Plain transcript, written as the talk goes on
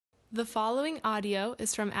The following audio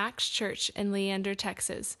is from Acts Church in Leander,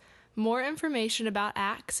 Texas. More information about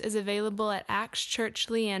Acts is available at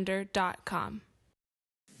actschurchleander.com.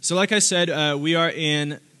 So like I said, we are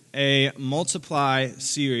in a Multiply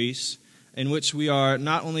series in which we are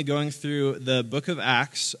not only going through the book of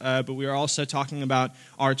Acts, but we are also talking about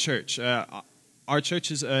our church. Our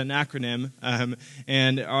church is an acronym,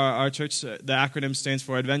 and our church, the acronym stands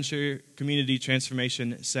for Adventure Community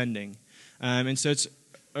Transformation Sending. And so it's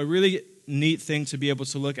a really neat thing to be able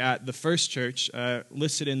to look at the first church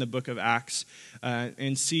listed in the book of Acts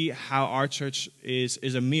and see how our church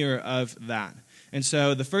is a mirror of that. And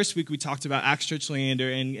so the first week we talked about Acts Church Leander,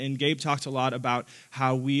 and Gabe talked a lot about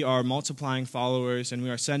how we are multiplying followers and we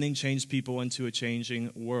are sending changed people into a changing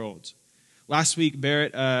world. Last week,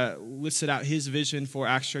 Barrett listed out his vision for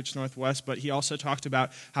Acts Church Northwest, but he also talked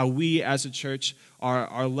about how we as a church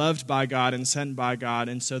are loved by God and sent by God,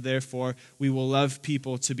 and so therefore we will love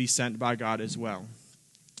people to be sent by God as well.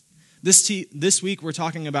 This week, we're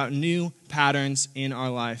talking about new patterns in our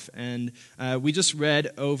life, and we just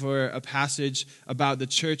read over a passage about the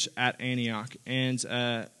church at Antioch,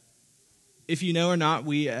 and if you know or not,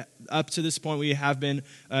 we up to this point we have been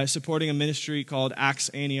supporting a ministry called Acts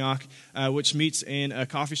Antioch, which meets in a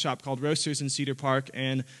coffee shop called Roasters in Cedar Park.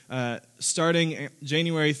 And starting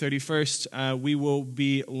January 31st, we will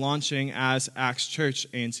be launching as Acts Church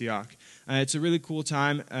Antioch. It's a really cool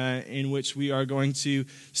time in which we are going to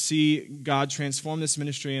see God transform this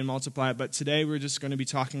ministry and multiply it. But today we're just going to be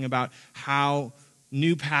talking about how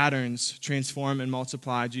new patterns transform and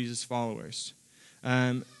multiply Jesus' followers.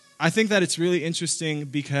 I think that it's really interesting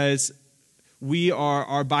because we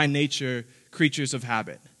are by nature creatures of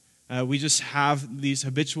habit. We just have these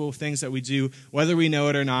habitual things that we do, whether we know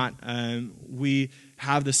it or not. We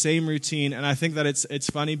have the same routine, and I think that it's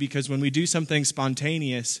funny because when we do something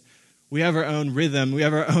spontaneous, we have our own rhythm, we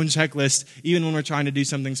have our own checklist, even when we're trying to do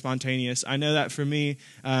something spontaneous. I know that for me,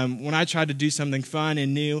 when I try to do something fun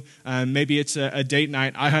and new, maybe it's a date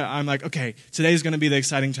night, I'm like, okay, today's going to be the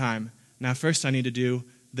exciting time. Now first I need to do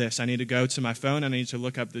this. I need to go to my phone, I need to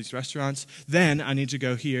look up these restaurants, then I need to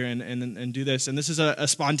go here and do this. And this is a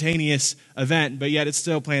spontaneous event, but yet it's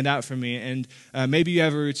still planned out for me. And maybe you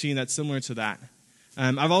have a routine that's similar to that.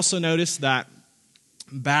 I've also noticed that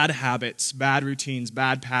bad habits, bad routines,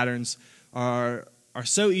 bad patterns are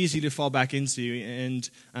so easy to fall back into.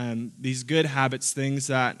 And these good habits, things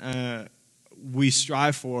that we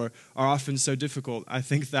strive for, are often so difficult. I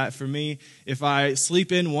think that for me, if I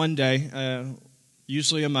sleep in one day,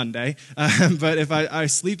 usually a Monday, but if I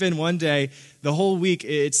sleep in one day, the whole week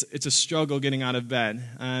it's a struggle getting out of bed.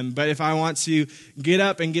 But if I want to get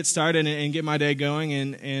up and get started and get my day going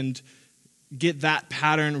and get that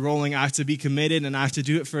pattern rolling, I have to be committed and I have to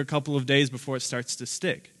do it for a couple of days before it starts to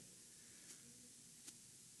stick.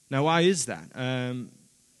 Now, why is that?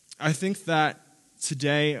 I think that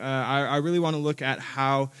today I really want to look at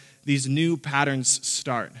how these new patterns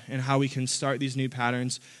start and how we can start these new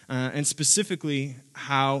patterns, and specifically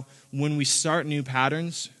how when we start new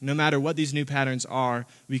patterns, no matter what these new patterns are,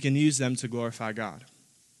 we can use them to glorify God.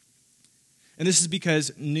 And this is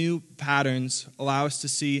because new patterns allow us to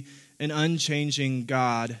see an unchanging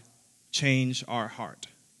God change our heart.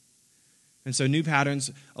 And so new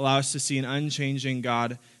patterns allow us to see an unchanging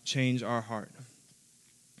God change our heart.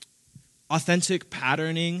 Authentic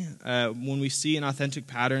patterning, when we see an authentic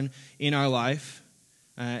pattern in our life,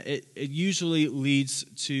 it usually leads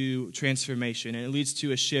to transformation, and it leads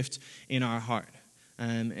to a shift in our heart.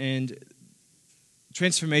 And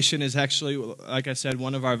transformation is actually, like I said,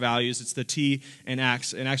 one of our values. It's the T in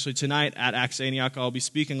Acts. And actually tonight at Acts Antioch, I'll be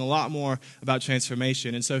speaking a lot more about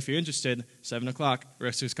transformation. And so if you're interested, 7 o'clock,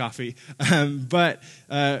 Roasters Coffee. But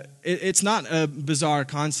it's not a bizarre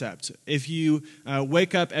concept. If you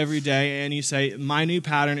wake up every day and you say, my new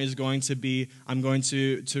pattern is going to be, I'm going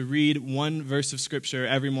to read one verse of Scripture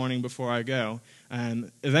every morning before I go,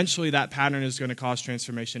 eventually that pattern is going to cause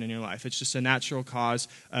transformation in your life. It's just a natural cause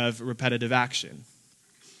of repetitive action.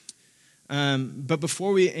 But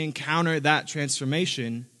before we encounter that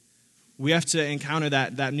transformation, we have to encounter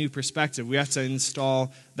that new perspective. We have to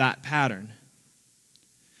install that pattern.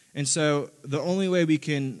 And so the only way we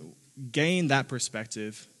can gain that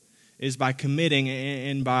perspective is by committing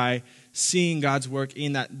and by seeing God's work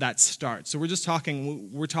in that start. So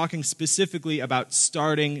we're talking specifically about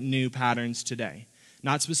starting new patterns today.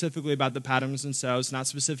 Not specifically about the patterns themselves, not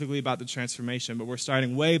specifically about the transformation, but we're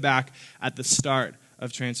starting way back at the start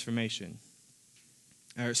of transformation.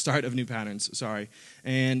 Or start of new patterns, sorry.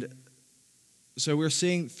 And So we're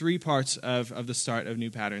seeing three parts of the start of New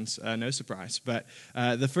Patterns. No surprise. But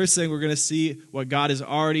the first thing, we're going to see what God is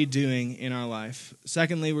already doing in our life.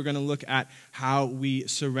 Secondly, we're going to look at how we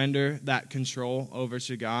surrender that control over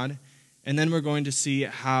to God. And then we're going to see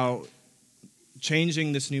how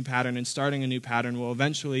changing this new pattern and starting a new pattern will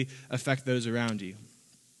eventually affect those around you.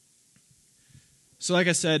 So like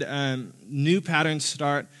I said, new patterns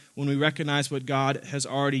start when we recognize what God has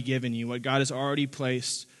already given you, what God has already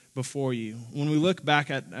placed before you. When we look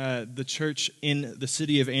back at the church in the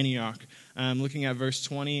city of Antioch, looking at verse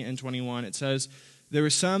 20 and 21, it says, "There were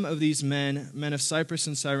some of these men of Cyprus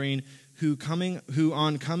and Cyrene, who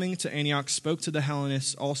on coming to Antioch spoke to the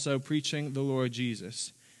Hellenists also, preaching the Lord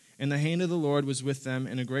Jesus. And the hand of the Lord was with them,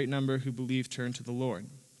 and a great number who believed turned to the Lord."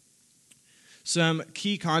 Some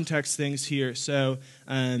key context things here. So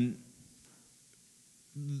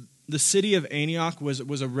the city of Antioch was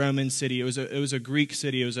a Roman city. It was a Greek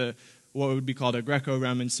city. It was what would be called a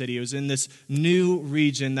Greco-Roman city. It was in this new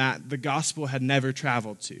region that the gospel had never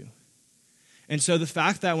traveled to. And so the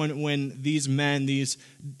fact that when these men, these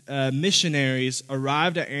missionaries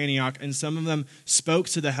arrived at Antioch, and some of them spoke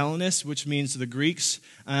to the Hellenists, which means the Greeks,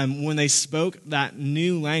 when they spoke that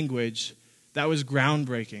new language, that was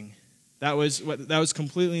groundbreaking. That was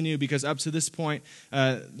completely new, because up to this point,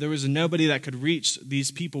 there was nobody that could reach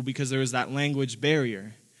these people because there was that language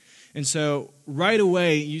barrier. And so right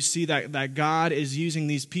away, you see that God is using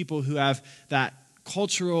these people who have that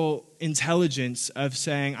cultural intelligence of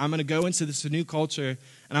saying, I'm going to go into this new culture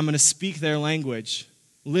and I'm going to speak their language,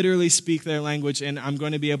 literally speak their language, and I'm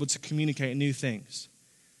going to be able to communicate new things.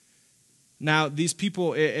 Now, these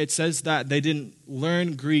people, it says that they didn't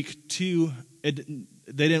learn Greek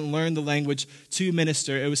they didn't learn the language to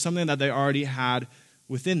minister. It was something that they already had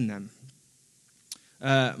within them.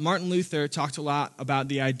 Martin Luther talked a lot about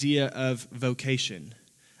the idea of vocation.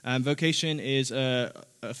 Vocation is a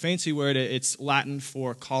fancy word. It's Latin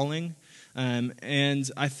for calling.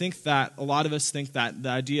 And I think that a lot of us think that the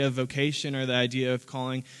idea of vocation or the idea of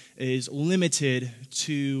calling is limited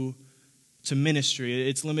to ministry.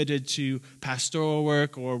 It's limited to pastoral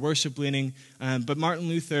work or worship leading. But Martin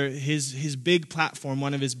Luther, his big platform,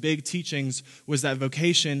 one of his big teachings was that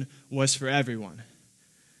vocation was for everyone.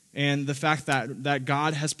 And the fact that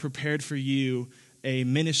God has prepared for you a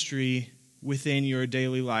ministry within your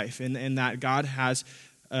daily life, and that God has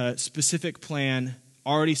a specific plan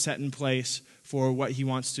already set in place for what he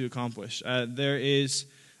wants to accomplish. There is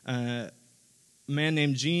a man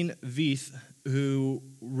named Gene Veith who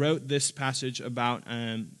wrote this passage about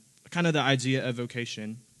kind of the idea of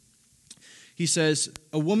vocation. He says,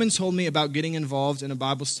 "A woman told me about getting involved in a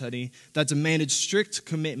Bible study that demanded strict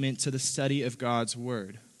commitment to the study of God's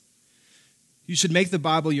Word. You should make the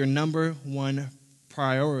Bible your number one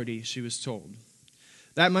priority," she was told.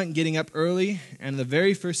 That meant getting up early and the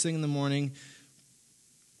very first thing in the morning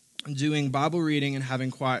doing Bible reading and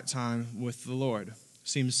having quiet time with the Lord.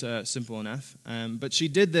 Seems simple enough. But she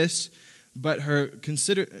did this, but her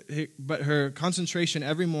concentration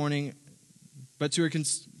every morning, but to her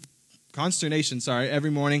consternation,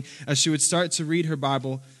 every morning as she would start to read her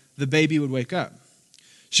Bible, the baby would wake up.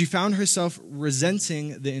 She found herself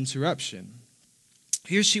resenting the interruption.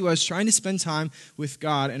 Here she was trying to spend time with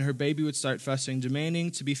God, and her baby would start fussing, demanding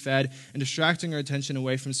to be fed and distracting her attention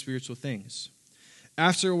away from spiritual things.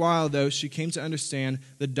 After a while, though, she came to understand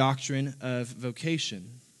the doctrine of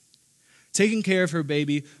vocation. Taking care of her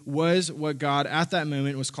baby was what God at that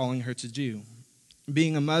moment was calling her to do.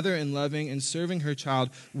 Being a mother and loving and serving her child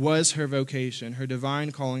was her vocation, her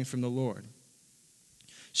divine calling from the Lord.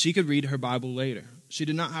 She could read her Bible later. She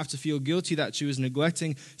did not have to feel guilty that she was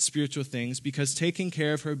neglecting spiritual things, because taking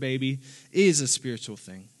care of her baby is a spiritual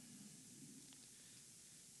thing.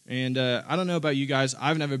 And I don't know about you guys.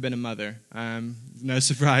 I've never been a mother. No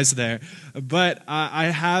surprise there. But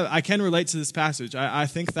I can relate to this passage. I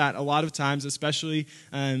think that a lot of times, especially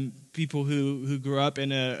people who grew up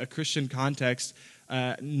in a Christian context,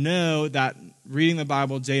 know that reading the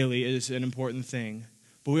Bible daily is an important thing.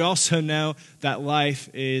 But we also know that life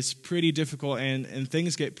is pretty difficult and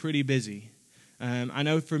things get pretty busy. I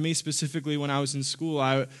know for me specifically, when I was in school,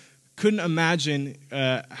 I couldn't imagine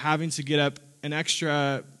having to get up an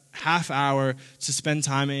extra half hour to spend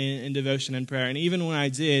time in devotion and prayer. And even when I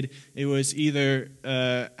did, it was either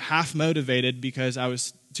half motivated because I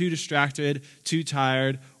was too distracted, too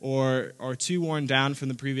tired, or too worn down from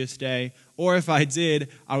the previous day. Or if I did,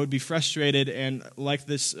 I would be frustrated, and like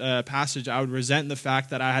this passage, I would resent the fact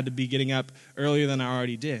that I had to be getting up earlier than I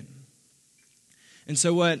already did. And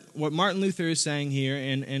so what Martin Luther is saying here,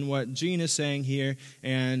 and what Gene is saying here,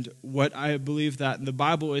 and what I believe that the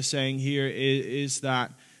Bible is saying here is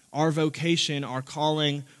that our vocation, our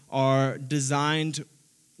calling, our designed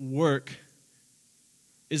work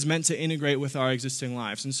is meant to integrate with our existing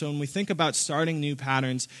lives. And so when we think about starting new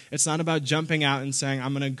patterns, it's not about jumping out and saying,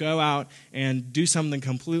 I'm going to go out and do something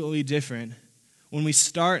completely different. When we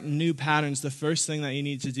start new patterns, the first thing that you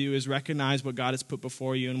need to do is recognize what God has put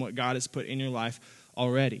before you and what God has put in your life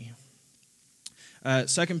already.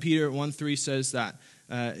 2 Peter 1:3 says that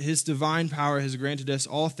his divine power has granted us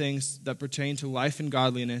all things that pertain to life and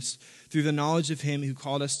godliness through the knowledge of him who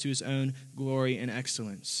called us to his own glory and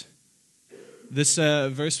excellence. This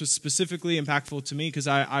verse was specifically impactful to me because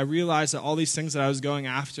I realized that all these things that I was going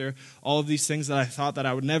after, all of these things that I thought that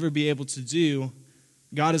I would never be able to do,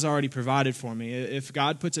 God has already provided for me. If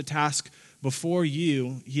God puts a task before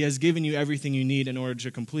you, he has given you everything you need in order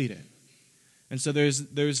to complete it. And so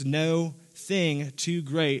there's no thing too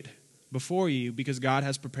great before you because God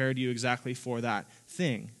has prepared you exactly for that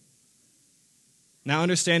thing. Now,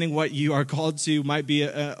 understanding what you are called to might be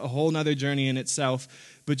a whole nother journey in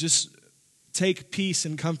itself, but just take peace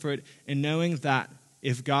and comfort in knowing that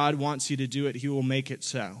if God wants you to do it, he will make it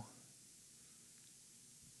so.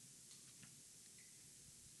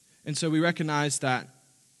 And so we recognize that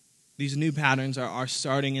these new patterns are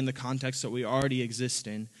starting in the context that we already exist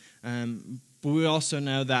in. But we also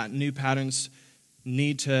know that new patterns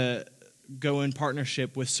need to go in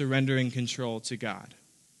partnership with surrendering control to God.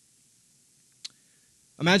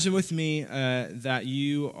 Imagine with me that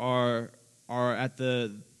you are at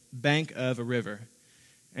the bank of a river,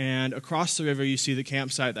 and across the river you see the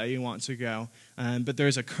campsite that you want to go, but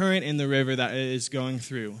there's a current in the river that is going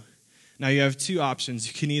through. Now you have two options.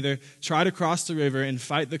 You can either try to cross the river and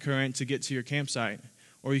fight the current to get to your campsite,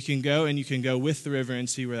 or you can go with the river and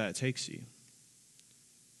see where that takes you.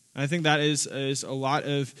 And I think that is a lot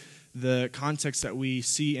of the context that we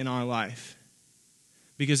see in our life.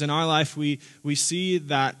 Because in our life we see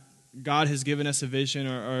that God has given us a vision,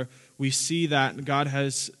 or we see that God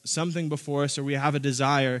has something before us, or we have a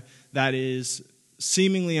desire that is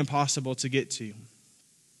seemingly impossible to get to.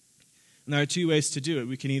 And there are two ways to do it.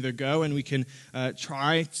 We can either go and we can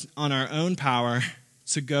try on our own power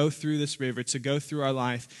to go through this river, to go through our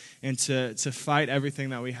life, and to fight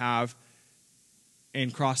everything that we have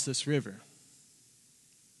and cross this river.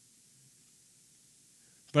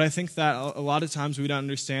 But I think that a lot of times we don't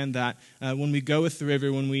understand that when we go with the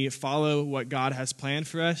river, when we follow what God has planned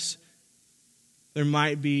for us, there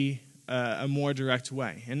might be a more direct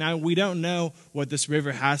way. And now we don't know what this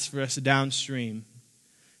river has for us downstream.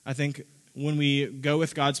 I think when we go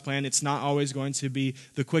with God's plan, it's not always going to be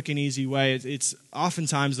the quick and easy way. It's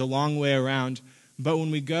oftentimes the long way around. But when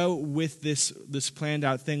we go with this planned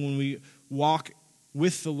out thing, when we walk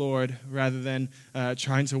with the Lord rather than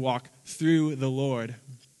trying to walk through the Lord,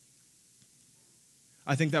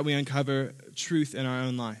 I think that we uncover truth in our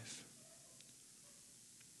own life.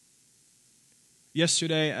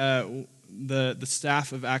 Yesterday, the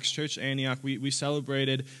staff of Acts Church Antioch, we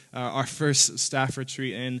celebrated our first staff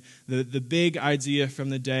retreat, and the big idea from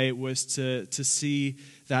the day was to see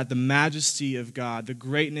that the majesty of God, the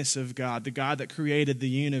greatness of God, the God that created the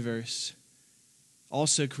universe,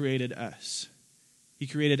 also created us. He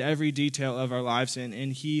created every detail of our lives,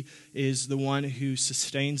 and he is the one who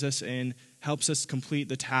sustains us and helps us complete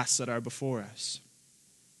the tasks that are before us.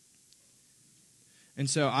 And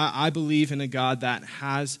so I believe in a God that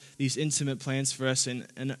has these intimate plans for us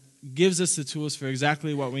and gives us the tools for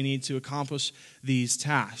exactly what we need to accomplish these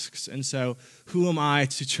tasks. And so who am I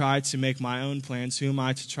to try to make my own plans? Who am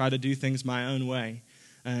I to try to do things my own way?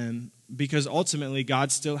 Because ultimately,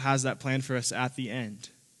 God still has that plan for us at the end.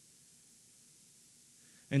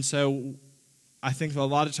 And so I think that a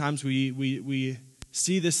lot of times we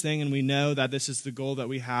see this thing and we know that this is the goal that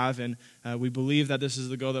we have, and we believe that this is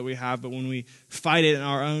the goal that we have, but when we fight it in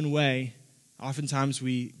our own way, oftentimes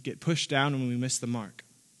we get pushed down and we miss the mark.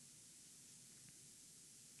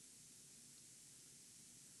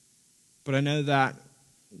 But I know that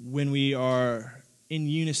when we are in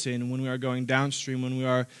unison, when we are going downstream, when we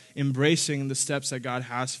are embracing the steps that God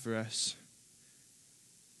has for us,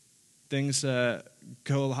 things go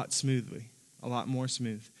a lot more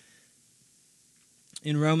smooth.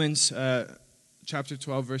 In Romans chapter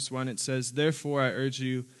 12, verse 1, it says, "Therefore I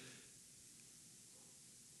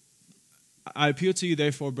appeal to you,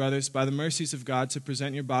 therefore, brothers, by the mercies of God, to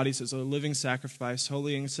present your bodies as a living sacrifice,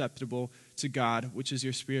 holy and acceptable to God, which is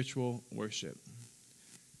your spiritual worship."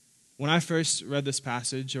 When I first read this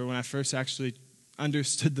passage, or when I first actually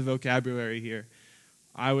understood the vocabulary here,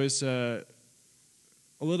 I was a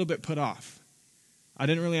little bit put off. I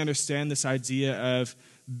didn't really understand this idea of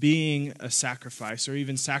being a sacrifice, or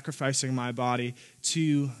even sacrificing my body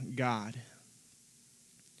to God.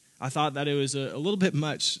 I thought that it was a little bit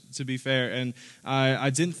much, to be fair, and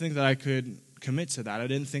I didn't think that I could commit to that. I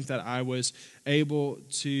didn't think that I was able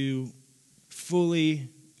to fully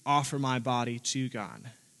offer my body to God.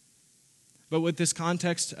 But with this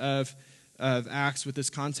context of Acts, with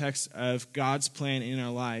this context of God's plan in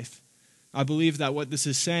our life, I believe that what this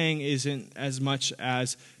is saying isn't as much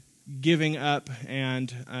as giving up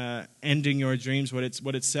and ending your dreams. What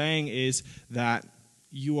it's saying is that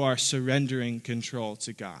you are surrendering control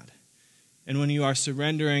to God. And when you are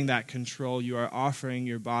surrendering that control, you are offering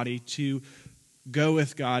your body to go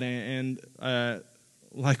with God and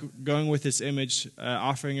like going with this image,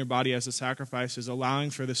 offering your body as a sacrifice is allowing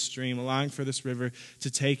for this stream, allowing for this river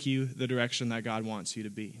to take you the direction that God wants you to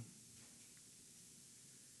be.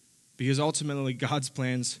 Because ultimately, God's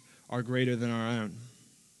plans are greater than our own.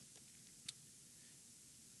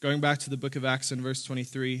 Going back to the book of Acts in verse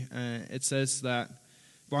 23, it says that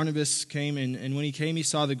Barnabas came, and when he came, he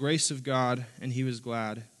saw the grace of God, and he was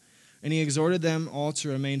glad. And he exhorted them all to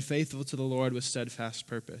remain faithful to the Lord with steadfast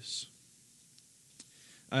purpose.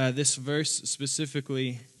 This verse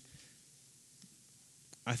specifically,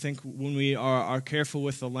 I think when we are careful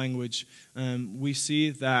with the language, we see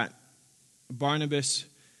that Barnabas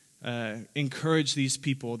encouraged these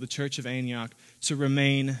people, the church of Antioch, to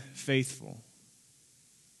remain faithful.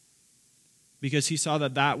 Because he saw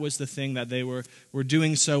that that was the thing that they were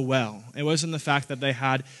doing so well. It wasn't the fact that they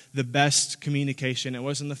had the best communication. It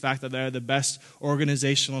wasn't the fact that they had the best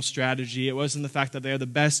organizational strategy. It wasn't the fact that they had the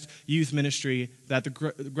best youth ministry that the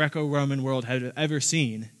Greco-Roman world had ever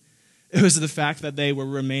seen. It was the fact that they were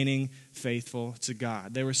remaining faithful to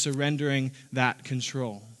God. They were surrendering that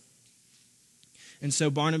control. And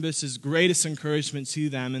so Barnabas' greatest encouragement to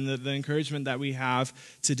them, and the encouragement that we have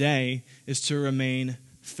today, is to remain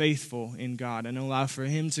faithful in God and allow for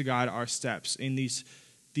Him to guide our steps in these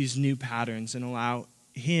new patterns and allow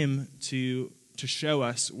Him to show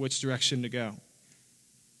us which direction to go.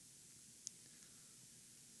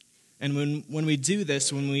 And when we do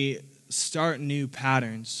this, when we start new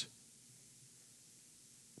patterns,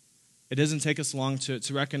 it doesn't take us long to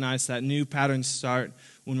recognize that new patterns start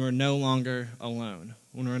when we're no longer alone,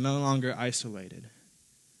 when we're no longer isolated.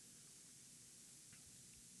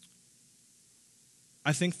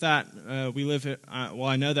 I think that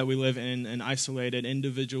I know that we live in an isolated,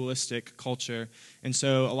 individualistic culture, and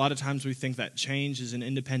so a lot of times we think that change is an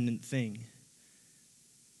independent thing.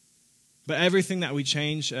 But everything that we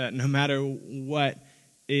change, no matter what,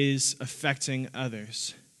 is affecting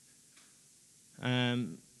others.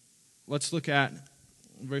 Let's look at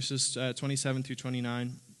verses 27 through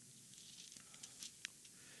 29.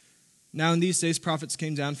 Now in these days prophets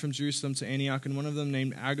came down from Jerusalem to Antioch, and one of them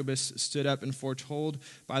named Agabus stood up and foretold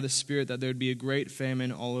by the Spirit that there would be a great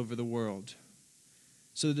famine all over the world.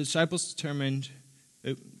 So the disciples determined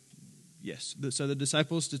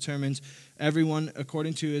everyone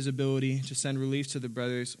according to his ability to send relief to the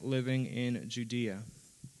brothers living in Judea.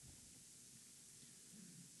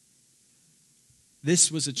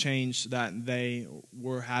 This was a change that they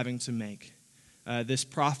were having to make. This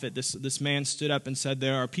prophet, this man stood up and said,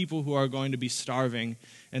 there are people who are going to be starving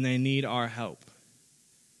and they need our help.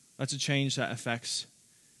 That's a change that affects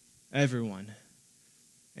everyone.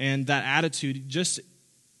 And that attitude, just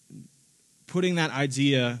putting that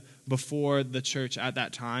idea before the church at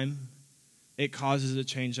that time, it causes a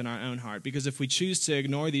change in our own heart. Because if we choose to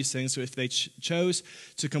ignore these things, so if they chose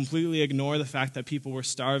to completely ignore the fact that people were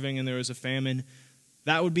starving and there was a famine,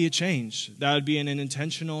 that would be a change. That would be an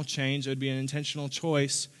intentional change. It would be an intentional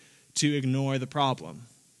choice to ignore the problem.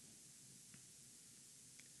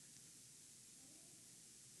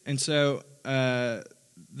 And so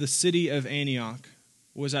the city of Antioch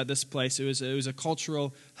was at this place. It was a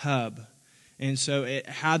cultural hub. And so it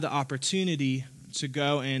had the opportunity to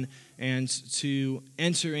go and to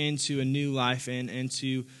enter into a new life and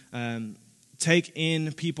to take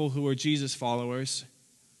in people who were Jesus followers,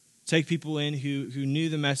 take people in who knew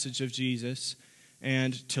the message of Jesus,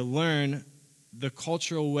 and to learn the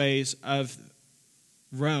cultural ways of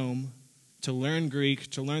Rome, to learn Greek,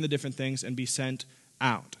 to learn the different things, and be sent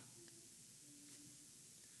out.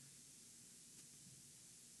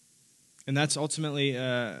 And that's ultimately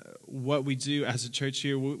what we do as a church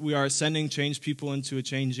here. We are sending changed people into a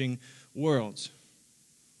changing world.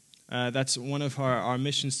 That's one of our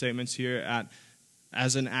mission statements here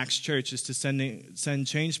as an Acts church, is to send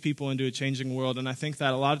changed people into a changing world. And I think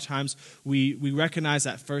that a lot of times we recognize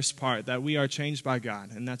that first part, that we are changed by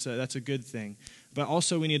God, and that's a good thing. But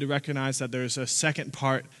also we need to recognize that there's a second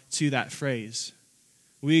part to that phrase.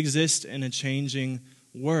 We exist in a changing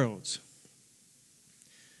world.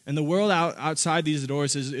 And the world outside these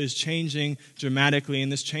doors is changing dramatically,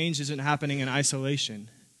 and this change isn't happening in isolation.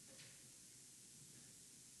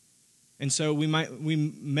 And so we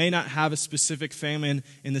may not have a specific famine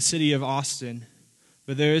in the city of Austin,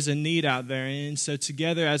 but there is a need out there. And so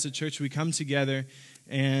together as a church, we come together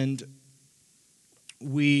and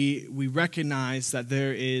we recognize that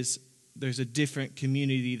there's a different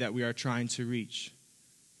community that we are trying to reach.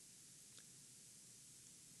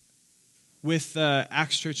 With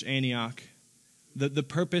Acts Church Antioch, the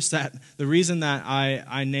reason that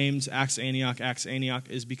I named Acts Antioch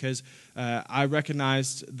is because I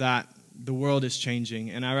recognized that the world is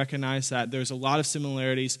changing, and I recognize that there's a lot of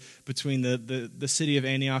similarities between the city of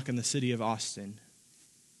Antioch and the city of Austin.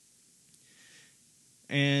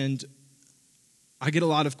 And I get a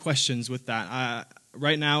lot of questions with that.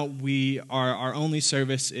 Right now, our only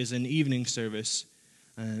service is an evening service.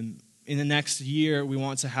 In the next year, we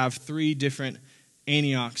want to have 3 different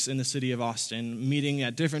Antiochs in the city of Austin, meeting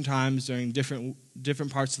at different times during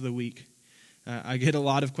different parts of the week. I get a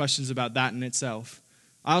lot of questions about that in itself.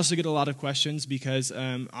 I also get a lot of questions because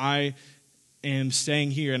I am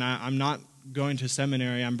staying here, and I'm not going to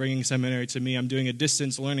seminary. I'm bringing seminary to me. I'm doing a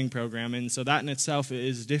distance learning program, and so that in itself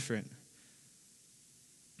is different.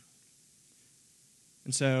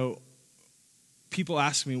 And so people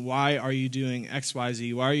ask me, why are you doing X, Y,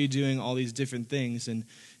 Z? Why are you doing all these different things?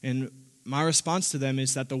 And my response to them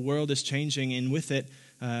is that the world is changing, and with it,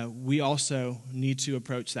 we also need to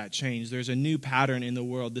approach that change. There's a new pattern in the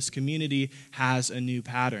world. This community has a new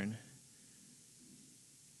pattern.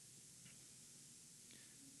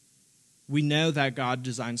 We know that God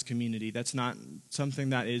designs community. That's not something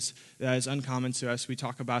that is uncommon to us. We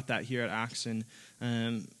talk about that here at Acts.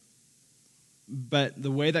 But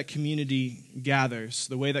the way that community gathers,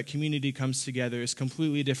 the way that community comes together is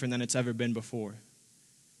completely different than it's ever been before.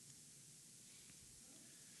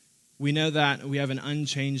 We know that we have an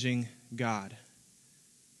unchanging God.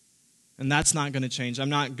 And that's not going to change. I'm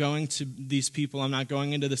not going to these people, I'm not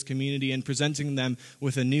going into this community and presenting them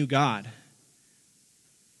with a new God.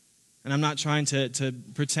 And I'm not trying to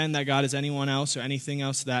pretend that God is anyone else or anything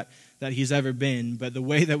else that he's ever been. But the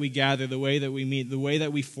way that we gather, the way that we meet, the way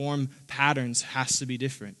that we form patterns has to be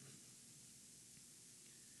different.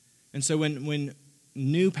 And so when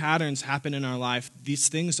new patterns happen in our life, these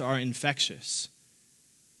things are infectious.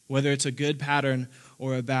 Whether it's a good pattern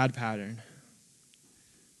or a bad pattern.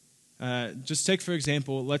 Just take, for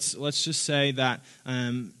example, let's just say that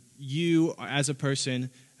you, as a person,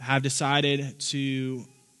 have decided to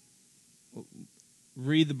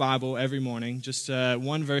read the Bible every morning, just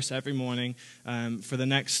one verse every morning for the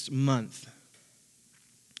next month.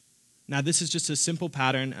 Now, this is just a simple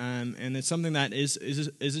pattern, and it's something that is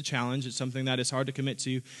a challenge. It's something that is hard to commit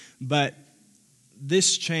to, but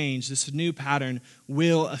this change, this new pattern,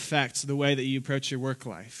 will affect the way that you approach your work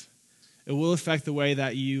life. It will affect the way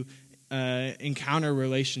that you encounter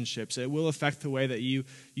relationships. It will affect the way that you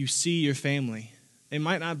see your family. It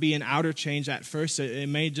might not be an outer change at first. It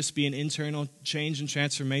may just be an internal change and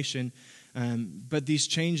transformation. But these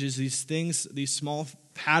changes, these things, these small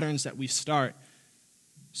patterns that we start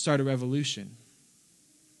a revolution.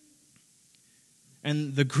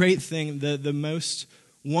 And the great thing, the most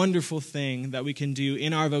wonderful thing that we can do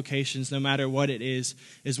in our vocations, no matter what it is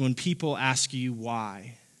when people ask you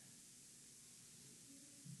why.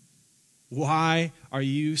 Why are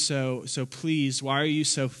you so pleased? Why are you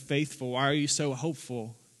so faithful? Why are you so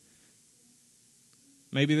hopeful?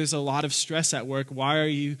 Maybe there's a lot of stress at work. Why are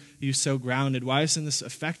you so grounded? Why isn't this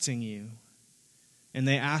affecting you? And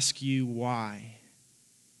they ask you why.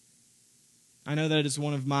 I know that it is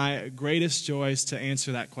one of my greatest joys to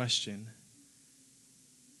answer that question.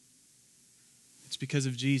 It's because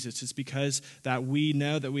of Jesus. It's because that we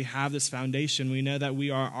know that we have this foundation. We know that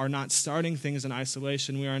we are not starting things in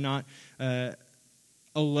isolation. We are not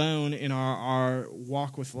alone in our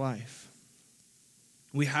walk with life.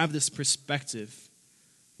 We have this perspective.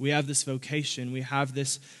 We have this vocation. We have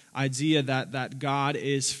this idea that God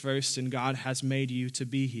is first and God has made you to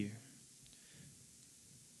be here.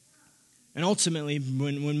 And ultimately,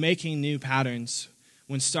 when making new patterns,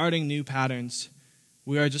 when starting new patterns,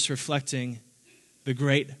 we are just reflecting the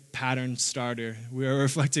great pattern starter. We are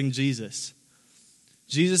reflecting Jesus.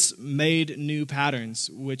 Jesus made new patterns,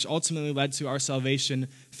 which ultimately led to our salvation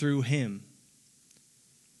through him.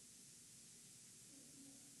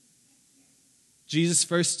 Jesus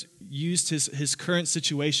first used his current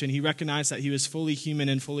situation. He recognized that he was fully human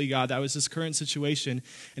and fully God. That was his current situation.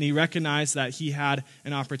 And he recognized that he had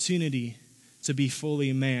an opportunity to be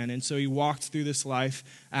fully man. And so he walked through this life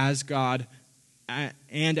as God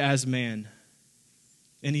and as man,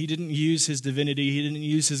 And he didn't use his divinity, he didn't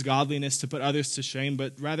use his godliness to put others to shame,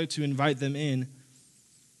 but rather to invite them in.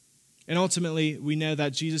 And ultimately, we know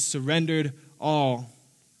that Jesus surrendered all.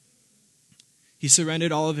 He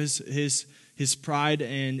surrendered all of his pride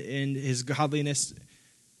and his godliness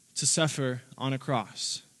to suffer on a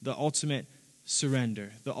cross. The ultimate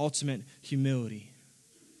surrender, the ultimate humility,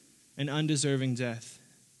 an undeserving death.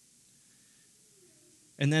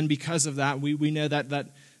 And then because of that, we know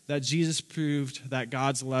that Jesus proved that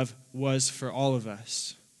God's love was for all of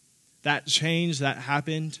us. That change that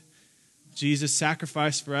happened, Jesus'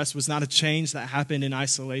 sacrifice for us, was not a change that happened in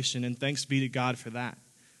isolation, and thanks be to God for that.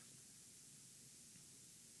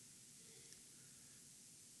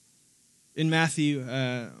 In Matthew,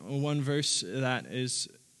 one verse that is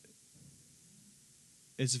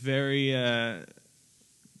very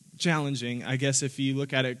challenging, I guess, if you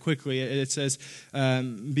look at it quickly. It says,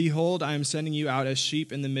 "Behold, I am sending you out as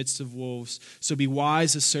sheep in the midst of wolves. So be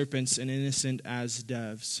wise as serpents and innocent as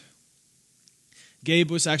doves."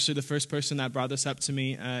 Gabe was actually the first person that brought this up to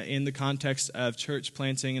me in the context of church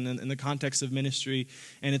planting and in the context of ministry.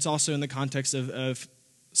 And it's also in the context of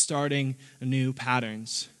starting new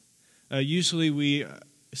patterns. Usually we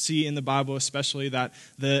see in the Bible especially that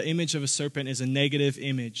the image of a serpent is a negative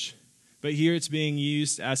image. But here it's being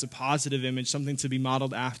used as a positive image, something to be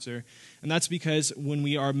modeled after. And that's because when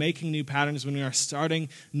we are making new patterns, when we are starting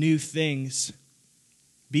new things,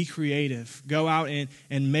 be creative. Go out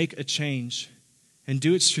and make a change. And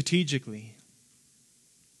do it strategically.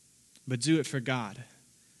 But do it for God.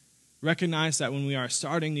 Recognize that when we are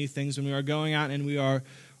starting new things, when we are going out and we are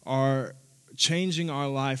changing our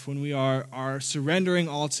life, when we are surrendering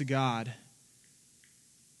all to God,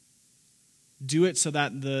 do it so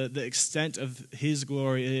that the extent of His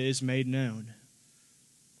glory is made known.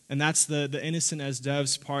 And that's the innocent as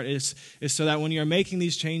doves part, is so that when you're making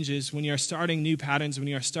these changes, when you're starting new patterns, when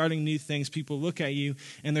you're starting new things, people look at you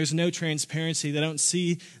and there's no transparency. They don't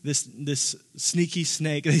see this sneaky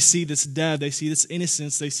snake. They see this dove. They see this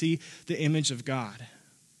innocence. They see the image of God.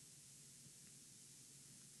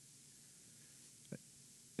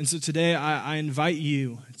 And so today I invite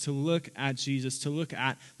you to look at Jesus, to look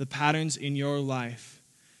at the patterns in your life,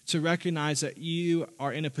 to recognize that you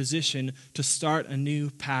are in a position to start a new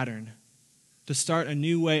pattern, to start a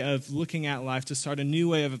new way of looking at life, to start a new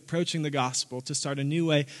way of approaching the gospel, to start a new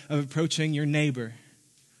way of approaching your neighbor,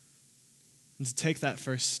 and to take that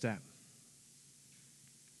first step.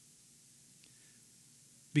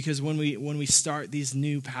 Because when we start these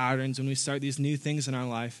new patterns, when we start these new things in our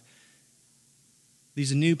life,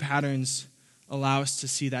 these new patterns allow us to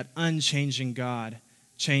see that unchanging God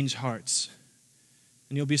change hearts.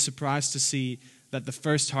 And you'll be surprised to see that the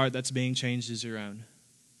first heart that's being changed is your own.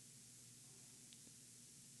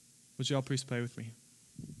 Would you all please pray with me?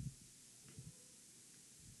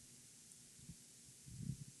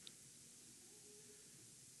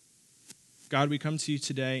 God, we come to you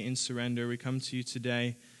today in surrender. We come to you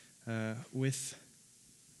today with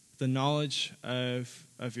the knowledge of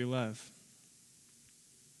your love.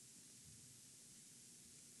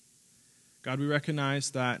 God, we recognize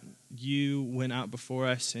that you went out before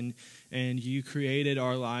us and you created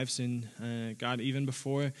our lives. And God, even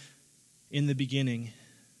before, in the beginning,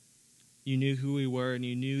 you knew who we were and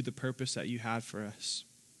you knew the purpose that you had for us.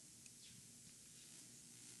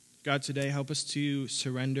 God, today help us to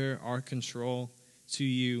surrender our control to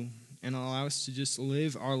you and allow us to just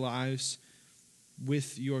live our lives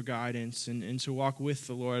with your guidance and to walk with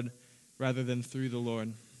the Lord rather than through the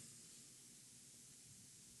Lord.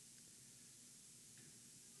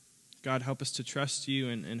 God, help us to trust you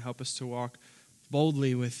and help us to walk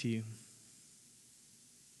boldly with you.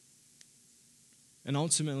 And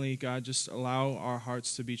ultimately, God, just allow our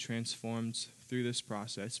hearts to be transformed through this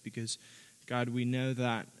process because, God, we know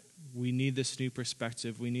that we need this new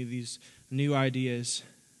perspective. We need these new ideas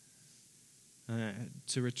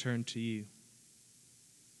to return to you.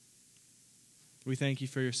 We thank you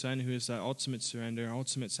for your Son who is that ultimate surrender,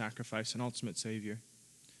 ultimate sacrifice, and ultimate Savior.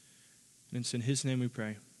 And it's in His name we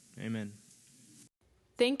pray. Amen.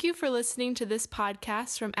 Thank you for listening to this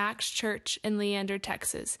podcast from Acts Church in Leander,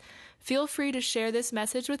 Texas. Feel free to share this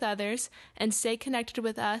message with others and stay connected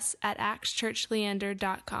with us at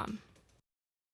actschurchleander.com.